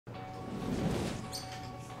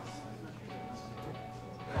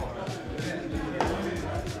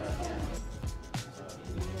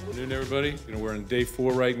everybody. We're on day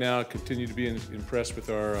 4 right now. Continue to be impressed with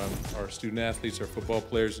our student athletes, our football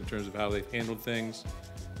players, in terms of how they've handled things,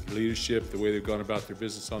 their leadership, the way they've gone about their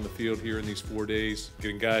business on the field here in these 4 days.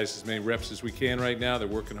 Getting guys as many reps as we can right now. They're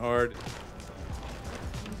working hard.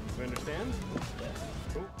 You understand?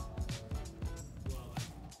 Cool.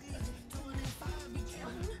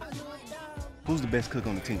 Who's the best cook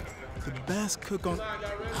on the team? The best cook on...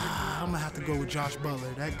 I'm going to have to go with Josh Butler.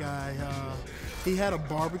 That guy, he had a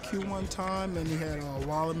barbecue one time, and he had a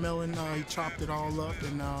watermelon. He chopped it all up,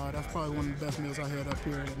 and that's probably one of the best meals I had up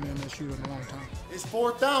here at MSU in a long time. It's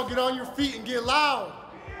 4th down. Get on your feet and get loud.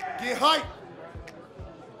 Get hype.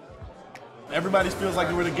 Everybody feels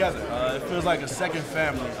like we're together. It feels like a second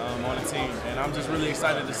family on the team, and I'm just really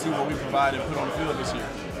excited to see what we provide and put on the field this year.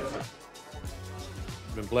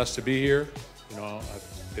 I've been blessed to be here.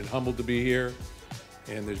 I've been humbled to be here,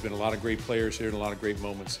 and there's been a lot of great players here and a lot of great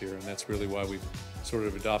moments here, and that's really why we've sort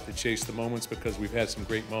of adopted Chase the Moments, because we've had some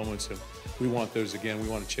great moments, and we want those again. We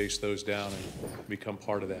want to chase those down and become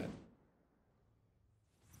part of that.